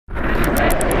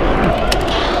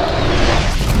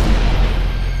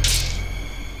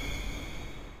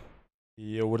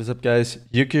What is up, guys?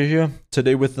 Yukeo here,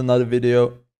 today with another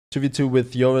video. 2v2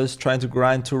 with Joris, trying to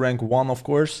grind to rank 1, of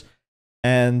course.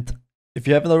 And if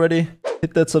you haven't already,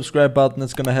 hit that subscribe button,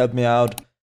 it's gonna help me out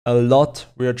a lot.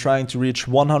 We are trying to reach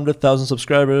 100,000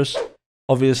 subscribers.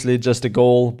 Obviously just a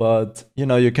goal, but you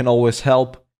know, you can always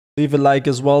help. Leave a like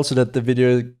as well so that the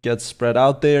video gets spread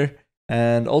out there.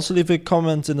 And also leave a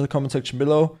comment in the comment section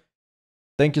below.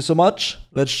 Thank you so much.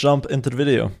 Let's jump into the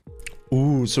video.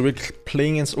 Ooh, so we're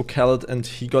playing against Ocalid and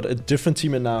he got a different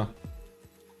teammate now.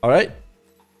 Alright.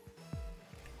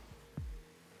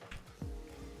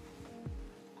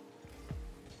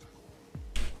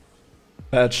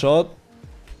 Bad shot.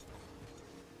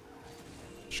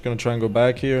 Just gonna try and go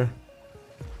back here.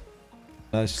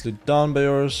 Nicely done by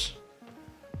yours.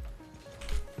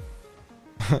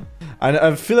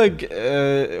 I feel like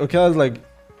Ocalid like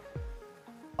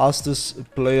asked this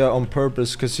player on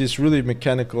purpose because he's really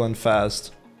mechanical and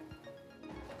fast.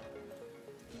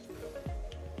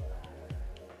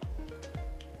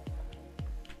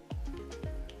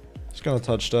 Just gonna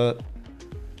touch that.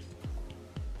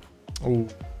 Oh,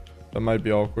 that might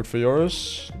be awkward for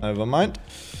yours. Never mind.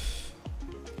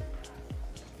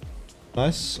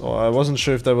 Nice. Oh, I wasn't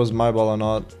sure if that was my ball or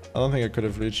not. I don't think I could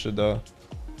have reached it though.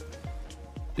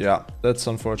 Yeah, that's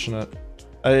unfortunate.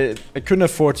 I couldn't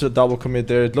afford to double commit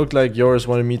there. It looked like yours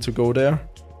wanted me to go there.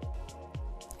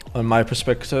 On my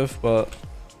perspective, but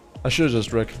I should have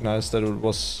just recognized that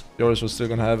yours was still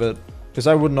gonna have it. Because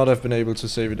I would not have been able to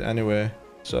save it anyway.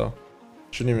 So,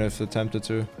 shouldn't even have attempted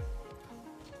to.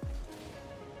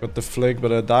 Got the flick,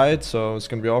 but I died, so it's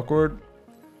gonna be awkward.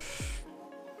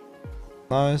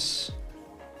 Nice.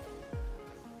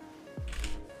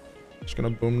 Just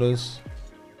gonna boom this.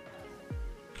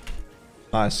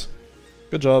 Nice.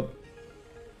 Good job.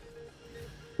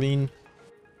 Clean.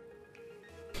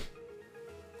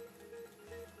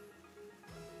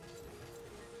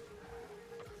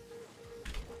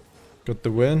 Got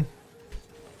the win.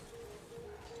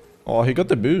 Oh, he got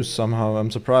the boost somehow. I'm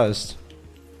surprised.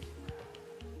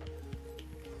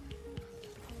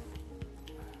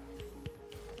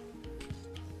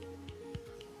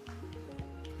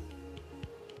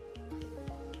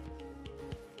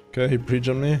 Okay, he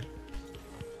pre-jumped me.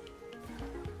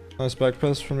 Nice back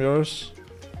pass from yours.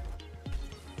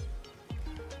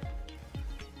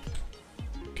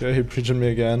 Okay, he pre-jumped me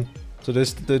again. So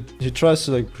he tries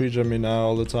to like pre-jump me now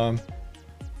all the time.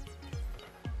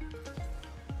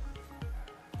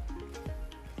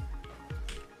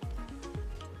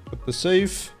 Got the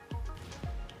save.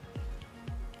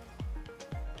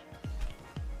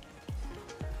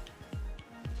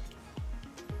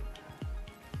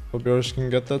 Hope yours can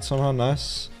get that somehow.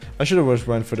 Nice. I should have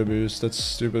went for the boost. That's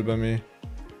stupid by me.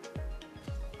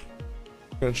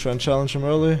 Gonna try and challenge him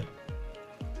early.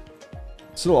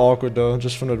 It's a little awkward though,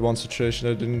 just from that one situation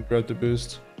I didn't grab the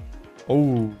boost.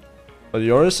 Oh, but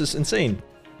yours is insane.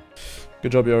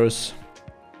 Good job, yours.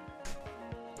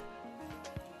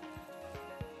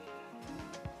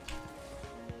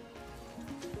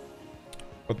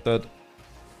 Got that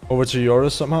over to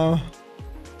yours somehow.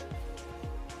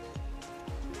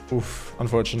 Oof,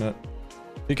 unfortunate.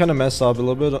 He kind of messed up a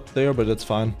little bit there, but it's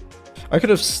fine. I could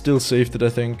have still saved it, I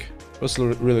think. It was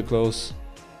really close.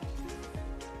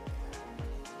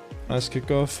 Nice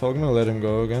kickoff. I'm gonna let him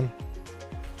go again.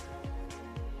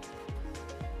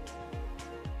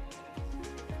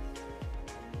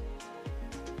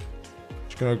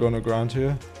 Just gonna go on the ground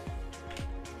here.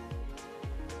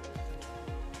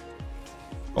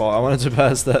 Oh, I wanted to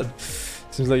pass that.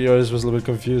 Seems like yours was a little bit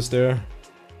confused there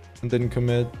and didn't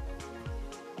commit.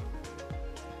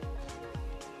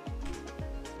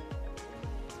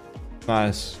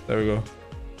 Nice, there we go.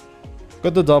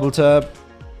 Got the double tap.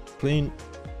 Clean.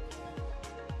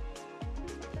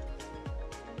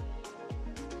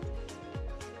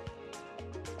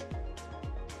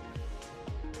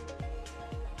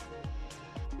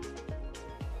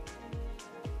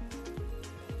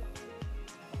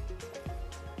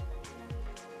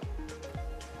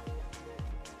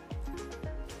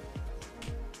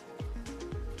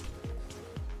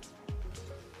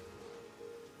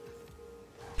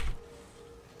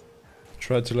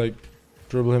 Try to like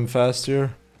dribble him fast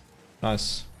here.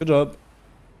 Nice. Good job.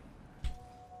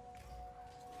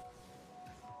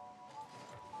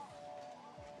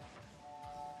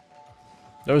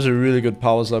 That was a really good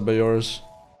power slide by yours.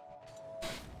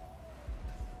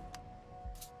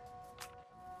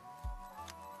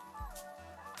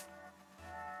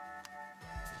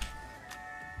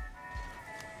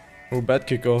 Oh, bad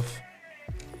kickoff.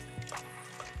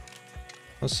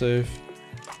 A save.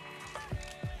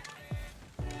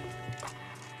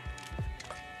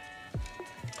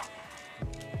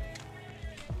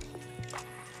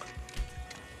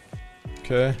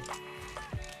 Okay.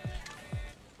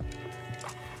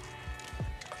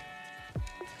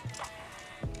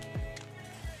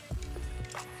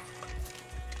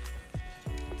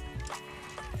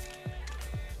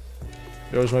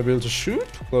 Yours might be able to shoot?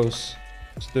 Close.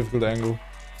 It's a difficult angle.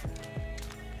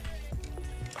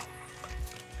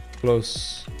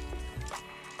 Close.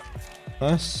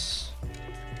 Nice.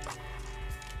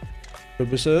 Could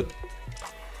be set.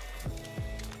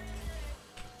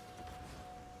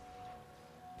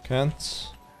 Can't.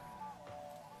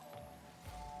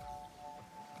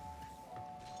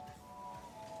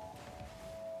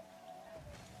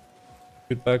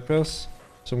 Good back pass.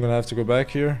 So I'm gonna have to go back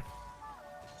here.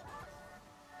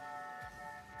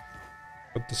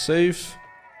 Got the save.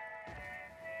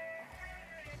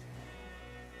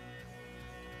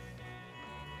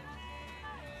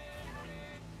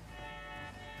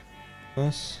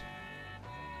 Nice.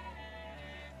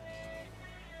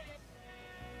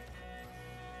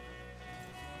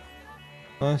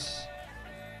 Nice.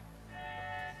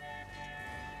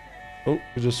 Oh,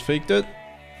 we just faked it.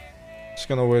 Just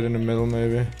gonna wait in the middle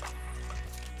maybe.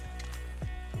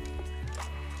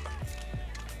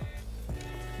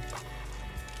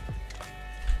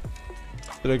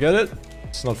 Did I get it?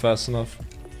 It's not fast enough.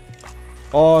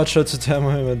 Oh, I tried to demo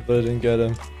him, but I didn't get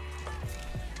him.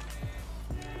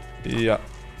 Yeah.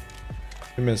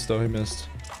 He missed though, he missed.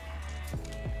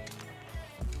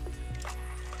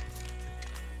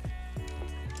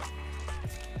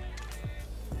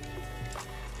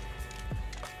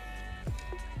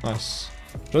 Nice.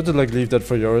 Tried to like leave that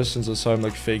for yours since I saw him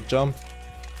like fake jump.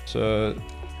 So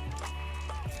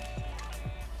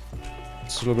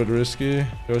it's a little bit risky.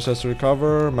 Yours has to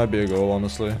recover. Might be a goal,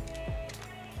 honestly.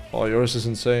 Oh, yours is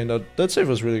insane. That save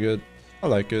was really good. I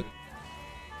like it.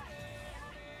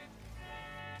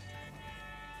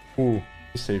 Ooh,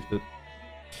 he saved it.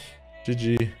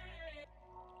 GG.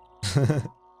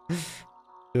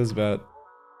 Feels bad.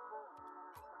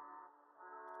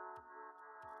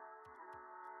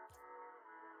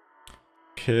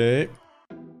 Okay.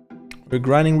 We're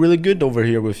grinding really good over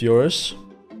here with yours.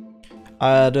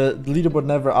 The leaderboard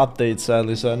never updates,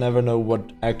 sadly, so I never know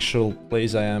what actual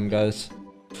place I am, guys.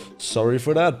 Sorry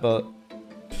for that, but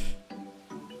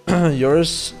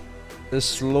yours is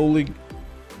slowly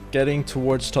getting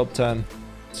towards top 10,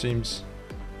 it seems.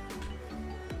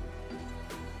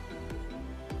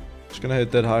 Just gonna hit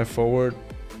that high forward,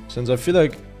 since I feel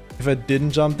like if I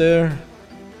didn't jump there,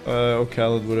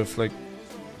 O'Callaghan would have like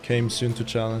came soon to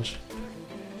challenge.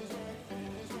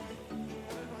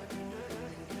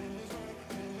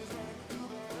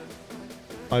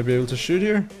 Might be able to shoot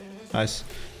here. Nice.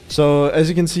 So as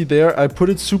you can see there, I put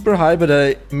it super high, but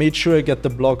I made sure I get the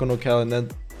block on O'Callaghan and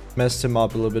then messed him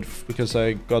up a little bit because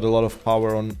I got a lot of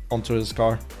power onto his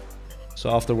car. So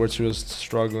afterwards he was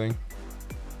struggling.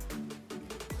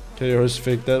 Okay, yours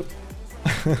faked that.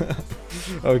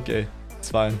 Okay,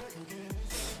 it's fine.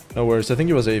 No worries. I think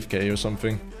he was AFK or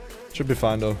something. Should be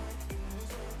fine though.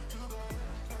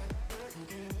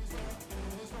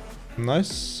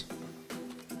 Nice.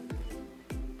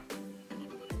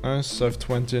 Nice, I have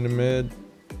 20 in the mid.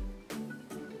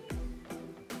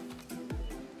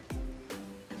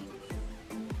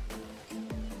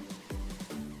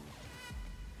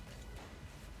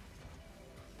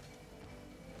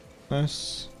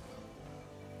 Nice.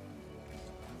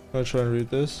 I'll try and read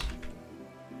this.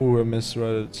 Ooh, I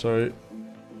misread it, sorry.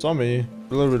 It's on me.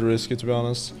 A little bit risky, to be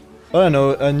honest. But I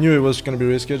know, I knew it was gonna be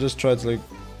risky. I just tried to like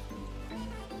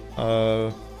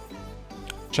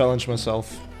challenge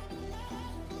myself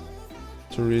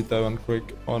to read that one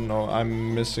quick. Oh no,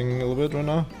 I'm missing a little bit right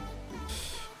now.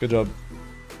 Good job.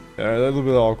 Yeah, a little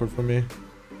bit awkward for me.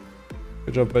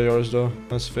 Good job by yours though.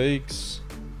 Nice fakes.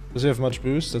 Does he have much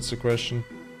boost? That's the question.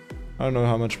 I don't know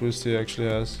how much boost he actually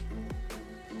has.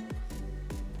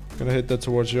 Gonna hit that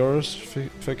towards yours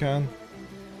if I can.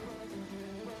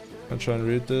 Gonna try and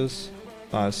read this.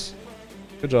 Nice.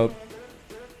 Good job.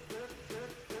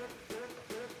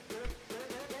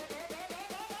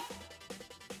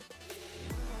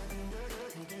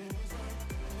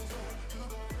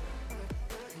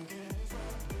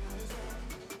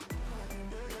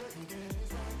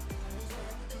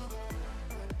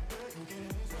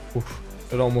 Oof,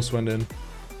 it almost went in.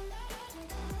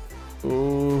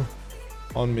 Ooh,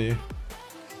 on me.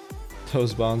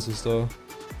 Those bounces though.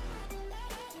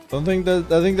 I think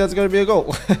that's gonna be a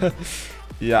goal.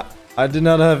 Yeah, I did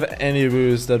not have any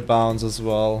boost that bounce as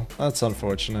well. That's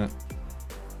unfortunate.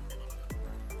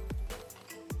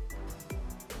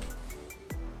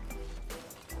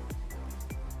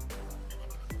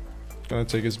 Gonna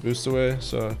take his boost away,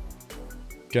 so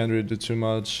can't really do too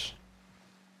much.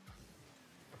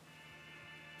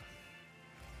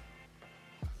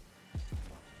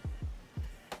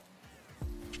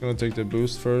 Gonna take the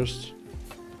boost first.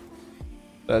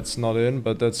 That's not in,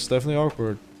 but that's definitely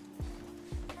awkward.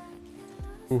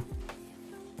 Ooh.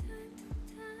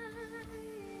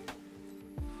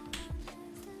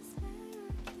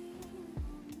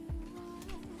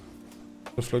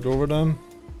 The flick over them.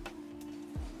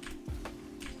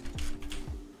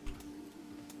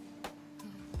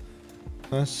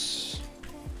 Nice.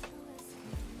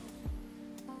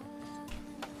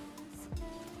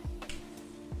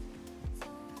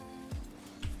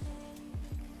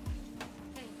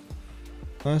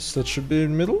 Nice, that should be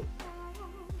in middle.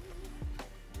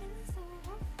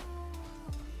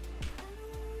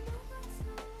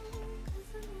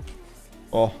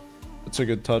 Oh, that's a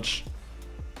good touch.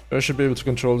 I should be able to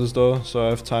control this though, so I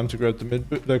have time to grab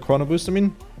the corner boost, I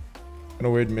mean.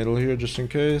 Gonna wait middle here just in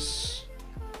case.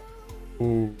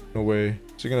 Ooh, no way.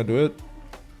 Is he gonna do it?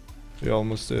 He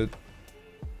almost did.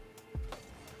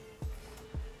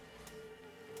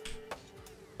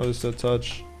 What is that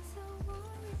touch?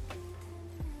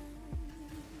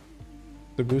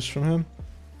 The boost from him.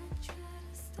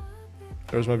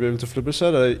 There's might be able to flip his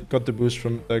head. I got the boost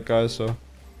from that guy, so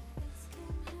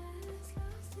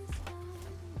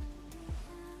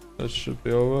that should be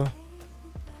over.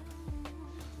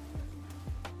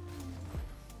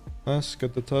 Nice,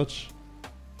 get the touch.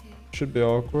 Should be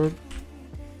awkward.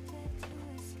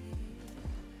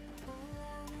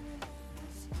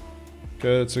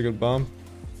 Okay, that's a good bomb.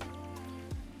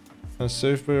 Nice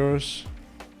save by yours.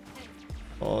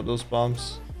 Oh, those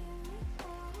bombs.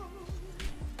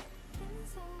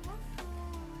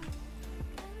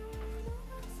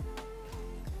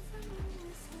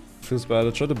 Feels bad.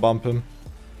 I tried to bump him.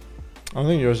 I don't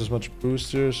think yours has much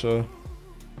boost here, so.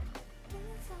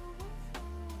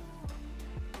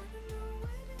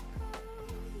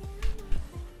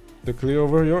 The clear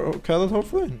over your Khaled,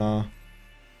 hopefully? Nah.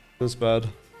 Feels bad.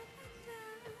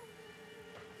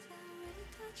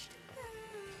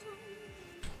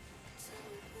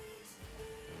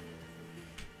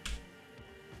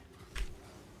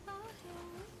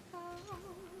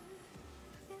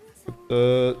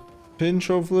 The pinch,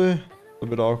 hopefully. A little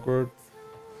bit awkward.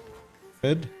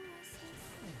 Mid.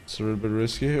 It's a little bit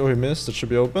risky. Oh, he missed. It should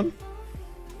be open.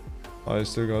 Oh, he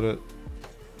still got it.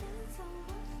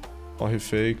 Oh, he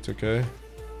faked. Okay.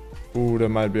 Ooh, that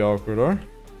might be awkward, or?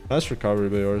 Nice recovery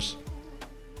by yours.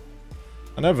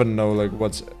 I never know, like,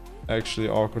 what's actually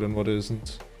awkward and what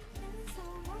isn't.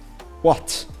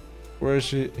 What? Where is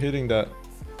she hitting that?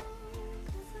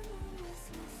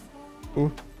 Ooh.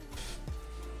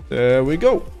 There we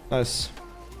go. Nice.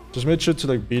 Just made sure to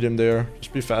like beat him there.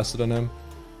 Just be faster than him.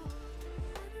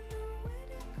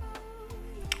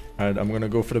 Alright, I'm gonna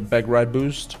go for the back right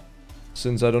boost.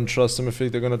 Since I don't trust them, I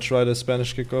think they're gonna try the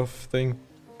Spanish kickoff thing.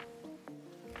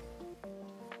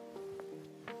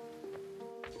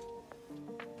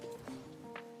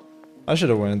 I should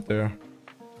have went there.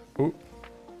 Ooh.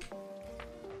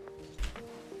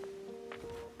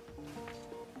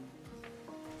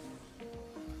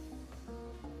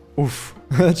 Oof,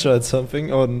 I tried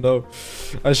something. Oh no.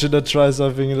 I should have tried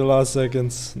something in the last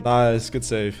seconds. Nice, good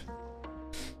save.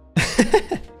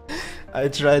 I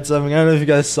tried something. I don't know if you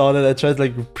guys saw that. I tried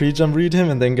like pre-jump read him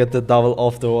and then get the double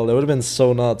off the wall. It would have been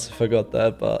so nuts if I got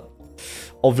that, but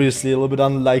obviously a little bit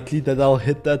unlikely that I'll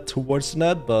hit that towards the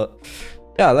net, but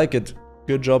yeah, I like it.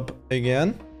 Good job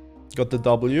again. Got the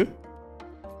W.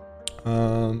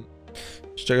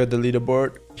 Let's check out the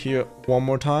leaderboard here one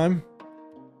more time.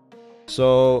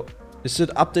 So, is it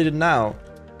updated now?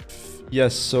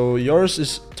 Yes, so yours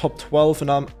is top 12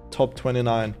 and I'm top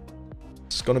 29.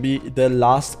 It's gonna be the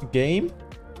last game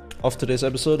of today's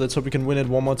episode. Let's hope we can win it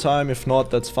one more time. If not,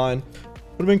 that's fine.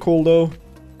 Would've been cool though.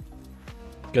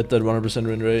 Get that 100%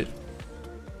 win rate.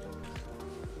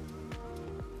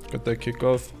 Got that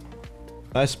kickoff.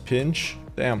 Nice pinch.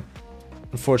 Damn.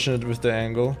 Unfortunate with the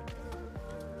angle.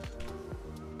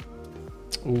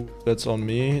 Ooh, that's on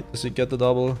me. Does he get the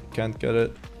double? Can't get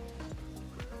it.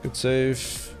 Good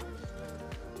save.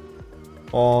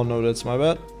 Oh no, that's my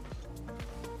bad.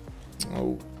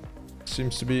 Oh,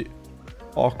 seems to be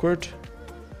awkward.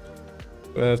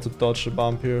 I have to dodge the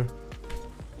bump here.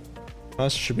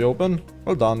 Nice, should be open.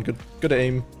 Well done, good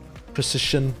aim.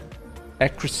 Precision.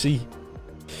 Accuracy.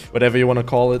 Whatever you want to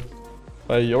call it.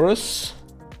 By Joris.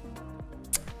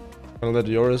 I'll let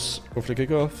Joris go for the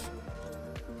kickoff.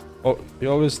 Oh, he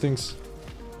always thinks...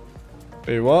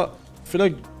 Wait, what? I feel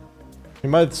like he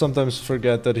might sometimes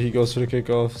forget that he goes for the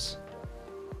kickoffs.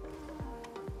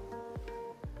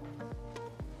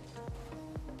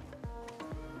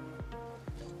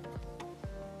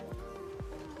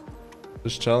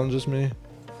 Just challenges me.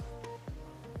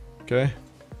 Okay.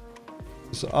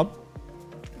 Is it up?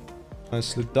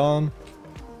 Nicely done.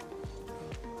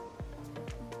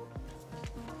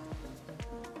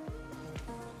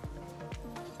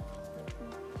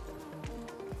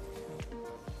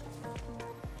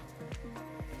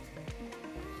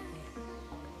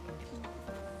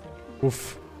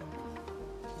 Oof.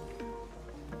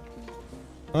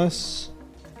 Nice.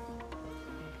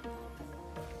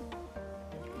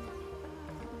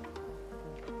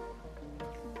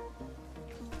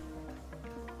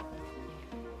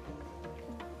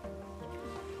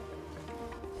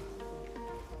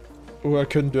 Oh, I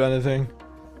couldn't do anything.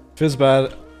 Feels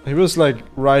bad. He was like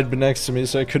right next to me,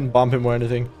 so I couldn't bump him or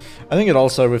anything. I think it all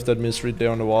started with that misread there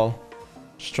on the wall.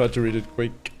 Just tried to read it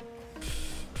quick.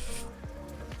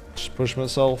 Just push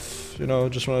myself, you know,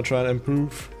 just want to try and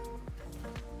improve.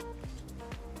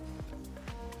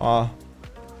 Ah,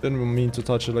 didn't mean to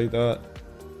touch it like that.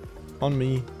 On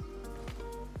me.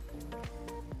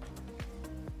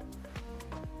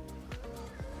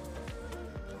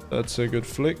 That's a good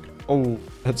flick. Oh,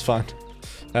 that's fine.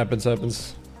 Happens,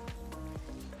 happens.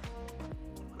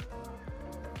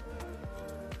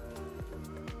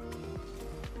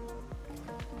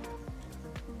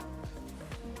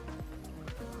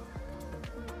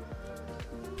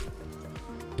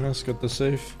 Let's get the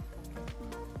save.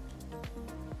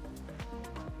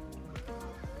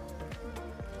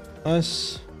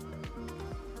 Nice.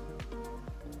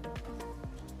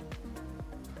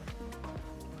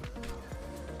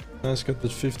 Nice, got the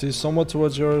 50 somewhat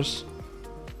towards yours.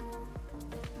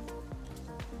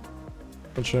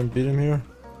 I'll try and beat him here.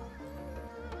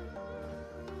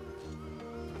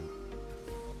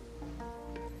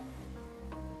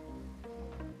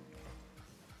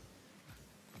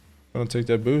 Gonna take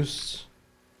that boost.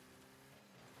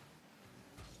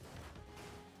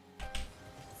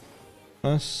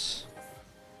 Nice.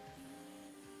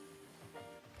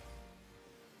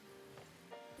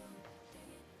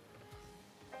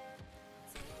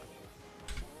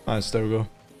 Nice, there we go.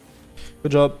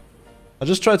 Good job. I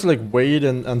just try to like wait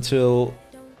until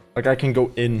like I can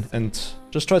go in and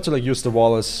just try to like use the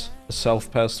wall as a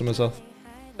self-pass to myself.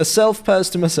 A self-pass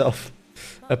to myself.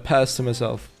 A pass to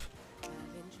myself.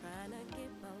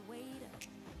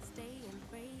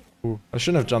 Ooh, I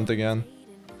shouldn't have jumped again.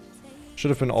 Should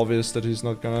have been obvious that he's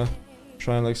not gonna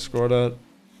try and like score that.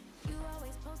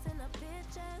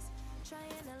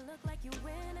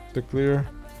 The clear.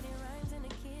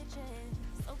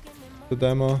 The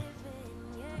demo.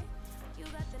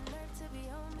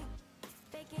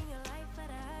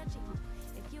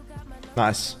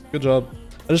 Nice. Good job.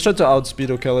 I just tried to outspeed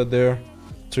Okela there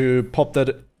to pop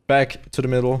that back to the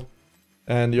middle.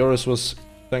 And Yoris was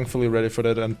thankfully ready for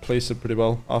that and placed it pretty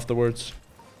well afterwards.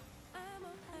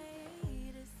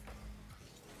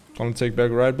 Gonna take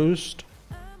back right boost.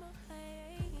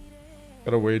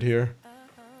 Gotta wait here.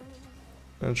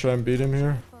 Gonna try and beat him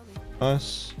here.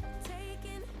 Nice.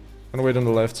 Gonna wait on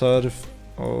the left side if...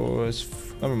 Oh, it's...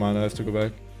 Never mind, I have to go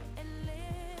back.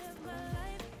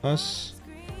 Nice.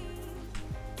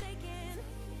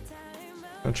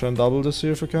 Gonna try and double this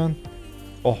here if I can.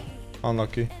 Oh,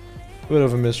 unlucky. Bit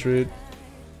of a misread.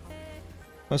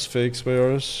 Nice fakes by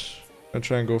yours. Gonna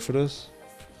try and go for this.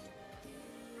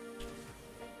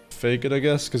 Fake it, I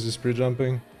guess, because he's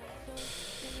pre-jumping.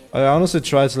 I honestly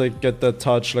tried to like get that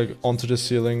touch like onto the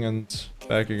ceiling and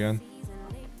back again.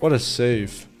 What a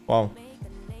save. Wow.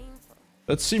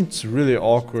 That seemed really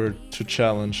awkward to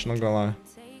challenge, not gonna lie.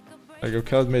 Like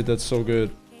Okela made that so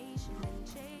good.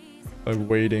 By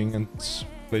waiting and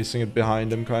placing it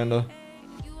behind him kinda.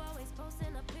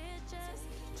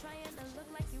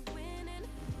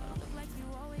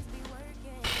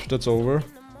 That's over.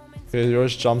 Okay,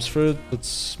 yours jumps for it.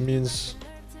 That means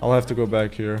I'll have to go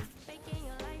back here.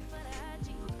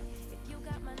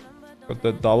 Got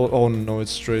that double. Oh no,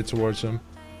 it's straight towards him.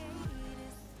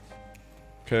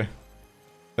 Okay.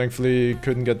 Thankfully,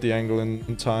 couldn't get the angle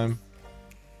in time.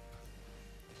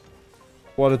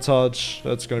 What a touch.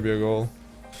 That's gonna be a goal.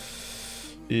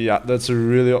 Yeah, that's a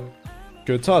really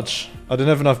good touch. I didn't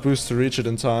have enough boost to reach it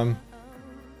in time.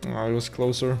 Oh, it was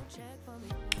closer.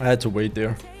 I had to wait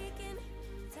there.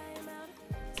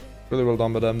 Really well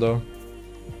done by them though.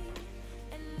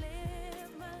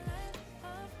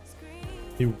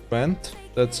 He went?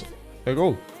 That's a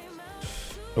goal.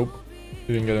 Nope.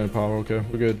 He didn't get any power. Okay,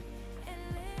 we're good.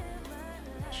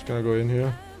 Just gonna go in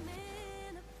here.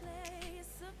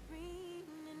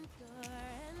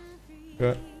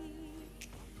 Okay.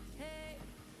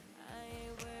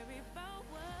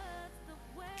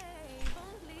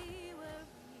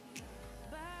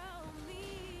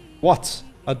 What?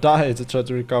 I died to try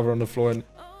to recover on the floor and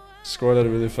score that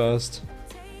really fast.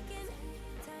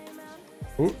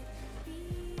 Ooh.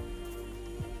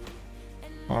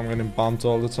 I'm getting bumped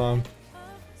all the time.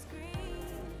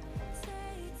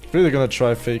 Really gonna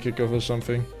try fake kickoff or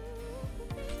something.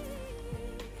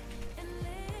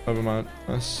 Never mind.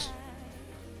 Nice.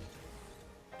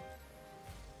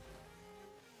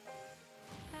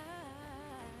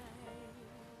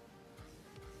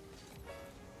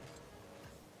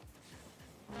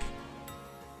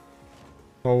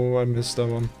 Oh, I missed that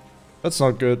one. That's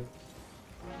not good.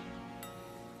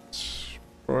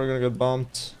 We're gonna get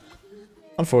bumped.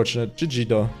 Unfortunate. GG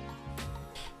though.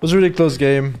 It was a really close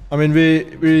game. I mean,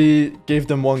 we gave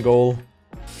them one goal.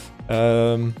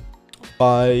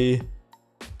 By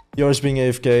yours being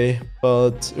AFK.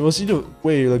 But it was either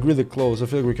way, like, really close. I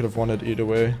feel like we could have won it either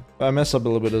way. But I messed up a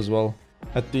little bit as well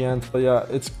at the end. But yeah,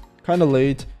 it's kind of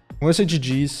late. I'm gonna say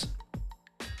GG's.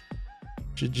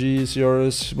 GG's,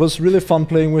 yours. It was really fun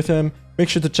playing with him. Make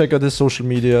sure to check out his social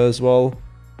media as well.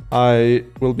 I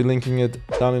will be linking it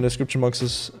down in the description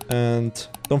boxes. And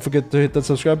don't forget to hit that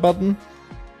subscribe button.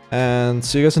 And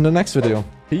see you guys in the next video.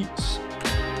 Peace.